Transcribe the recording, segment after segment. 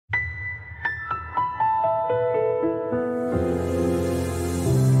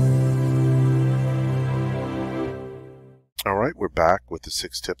Alright, we're back with the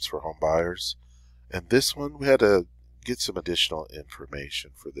 6 tips for home buyers. And this one, we had to get some additional information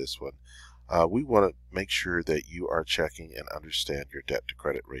for this one. We want to make sure that you are checking and understand your debt to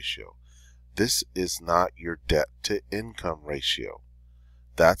credit ratio. This is not your debt to income ratio.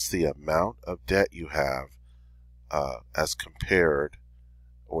 That's the amount of debt you have as compared,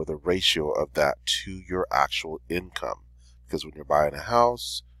 or the ratio of that to your actual income. Because when you're buying a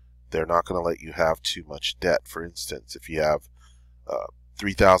house, they're not going to let you have too much debt. For instance, if you have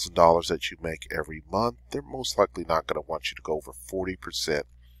 $3,000 that you make every month, they're most likely not going to want you to go over 40%,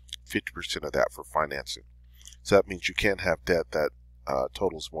 50% of that for financing. So that means you can't have debt that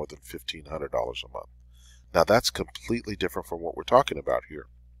totals more than $1,500 a month. Now that's completely different from what we're talking about here.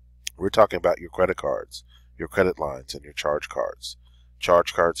 We're talking about your credit cards, your credit lines, and your charge cards.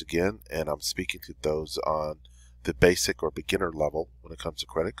 Charge cards again, and I'm speaking to those on the basic or beginner level when it comes to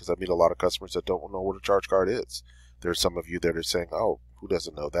credit, because I meet a lot of customers that don't know what a charge card is. There are some of you that are saying, oh, who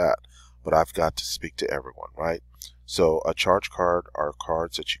doesn't know that? But I've got to speak to everyone, right? So a charge card are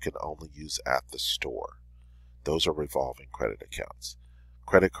cards that you can only use at the store. Those are revolving credit accounts.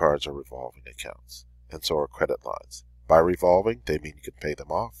 Credit cards are revolving accounts, and so are credit lines. By revolving, they mean you can pay them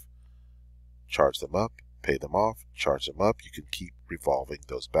off, charge them up, pay them off, charge them up. You can keep revolving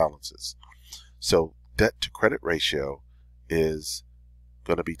those balances. So debt to credit ratio is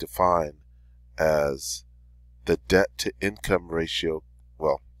going to be defined as the debt to income ratio.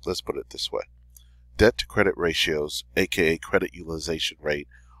 Well, let's put it this way. Debt to credit ratios, aka credit utilization rate,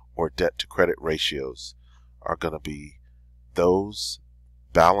 or debt to credit ratios, are going to be those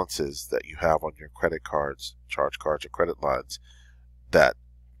balances that you have on your credit cards, charge cards, or credit lines that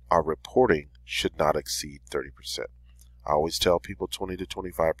are reporting should not exceed 30%. I always tell people 20 to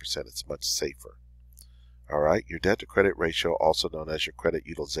 25%. It's much safer. Alright, your debt to credit ratio, also known as your credit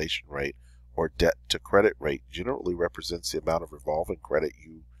utilization rate or debt to credit rate, generally represents the amount of revolving credit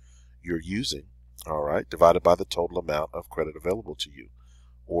you're using, alright, divided by the total amount of credit available to you,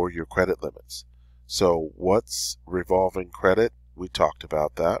 or your credit limits. So what's revolving credit? We talked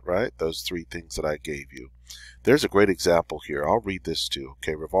about that, right? Those 3 things that I gave you. There's a great example here. I'll read this too.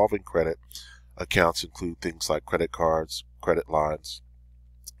 Okay, revolving credit accounts include things like credit cards, credit lines.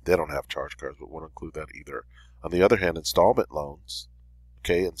 They don't have charge cards, but won't include that either. On the other hand, installment loans,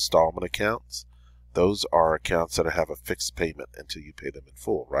 okay, installment accounts, those are accounts that have a fixed payment until you pay them in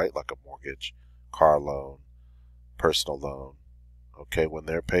full, right? Like a mortgage, car loan, personal loan. Okay, when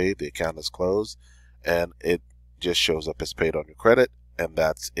they're paid, the account is closed, and it just shows up as paid on your credit, and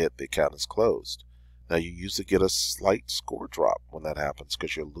that's it. The account is closed. Now, you usually get a slight score drop when that happens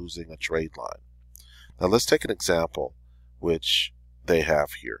because you're losing a trade line. Now, let's take an example which they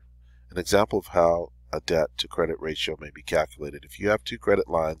have here. An example of how a debt to credit ratio may be calculated. If you have 2 credit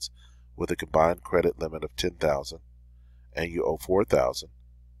lines with a combined credit limit of $10,000 and you owe $4,000,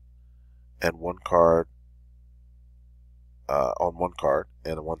 and one card on one card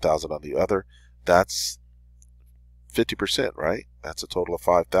and $1,000 on the other, that's 50%, right? That's a total of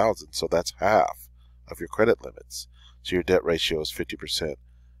 $5,000. So that's half of your credit limits. So your debt ratio is 50%,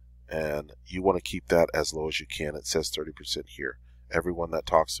 and you want to keep that as low as you can. It says 30% here. Everyone that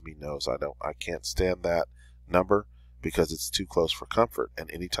talks to me knows I can't stand that number because it's too close for comfort.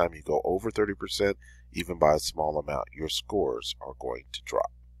 And anytime you go over 30%, even by a small amount, your scores are going to drop.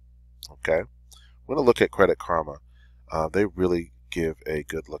 Okay? We're going to look at Credit Karma. They really give a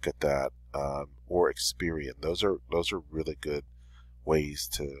good look at that, or Experian. Those are really good ways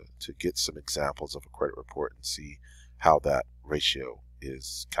to get some examples of a credit report and see how that ratio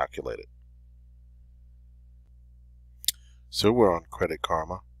is calculated. So we're on Credit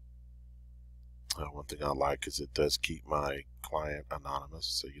Karma. One thing I like is it does keep my client anonymous,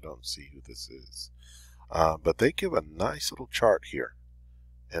 so you don't see who this is. But they give a nice little chart here,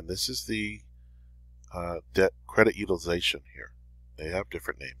 and this is the debt credit utilization here. They have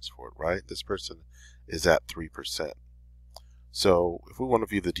different names for it, right? This person is at 3%. So if we want to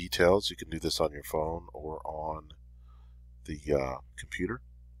view the details, you can do this on your phone or on the computer.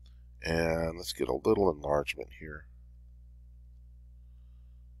 And let's get a little enlargement here.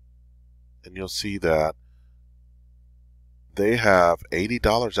 And you'll see that they have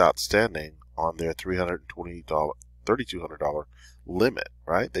 $80 outstanding on their $3,200 limit,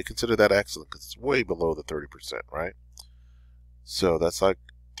 right? They consider that excellent because it's way below the 30%, right? So that's like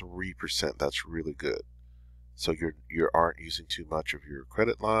 3%. That's really good. So you aren't using too much of your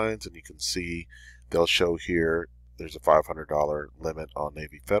credit lines, and you can see they'll show here there's a $500 limit on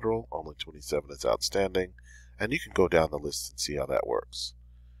Navy Federal, only 27 is outstanding, and you can go down the list and see how that works.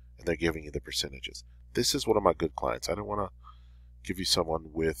 And they're giving you the percentages. This is one of my good clients. I don't want to give you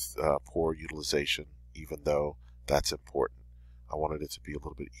someone with poor utilization, even though that's important. I wanted it to be a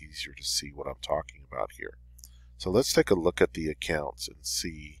little bit easier to see what I'm talking about here. So let's take a look at the accounts and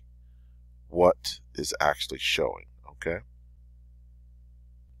see what is actually showing, okay?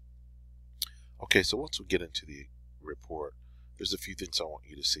 Okay, so once we get into the report, there's a few things I want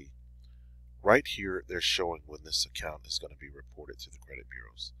you to see. Right here, they're showing when this account is going to be reported to the credit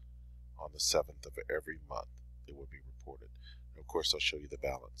bureaus. On the 7th of every month, it will be reported. And of course, they'll show you the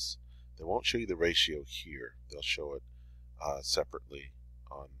balance. They won't show you the ratio here. They'll show it separately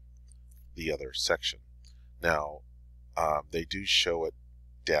on the other section. Now, they do show it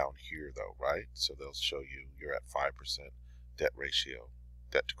down here though, right? So they'll show you you're at 5% debt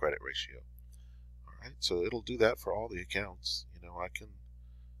to credit ratio. All right, so it'll do that for all the accounts. You know, I can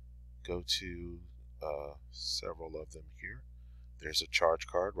go to several of them here. There's a charge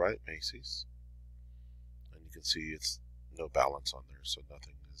card, right? Macy's. And you can see it's no balance on there, so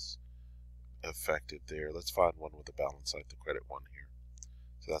nothing is affected there. Let's find one with a balance like the credit one here.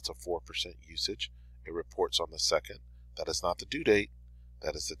 So that's a 4% usage. It reports on the 2nd. That is not the due date.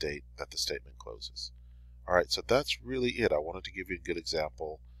 That is the date that the statement closes. All right, so that's really it. I wanted to give you a good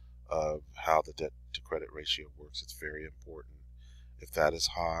example of how the debt to credit ratio works. It's very important. If that is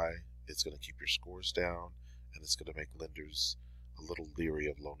high, it's going to keep your scores down, and it's going to make lenders a little leery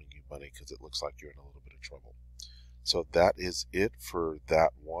of loaning you money because it looks like you're in a little bit of trouble. So that is it for that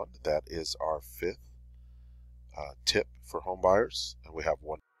one. That is our 5th tip for home buyers, and we have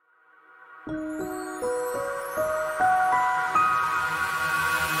one.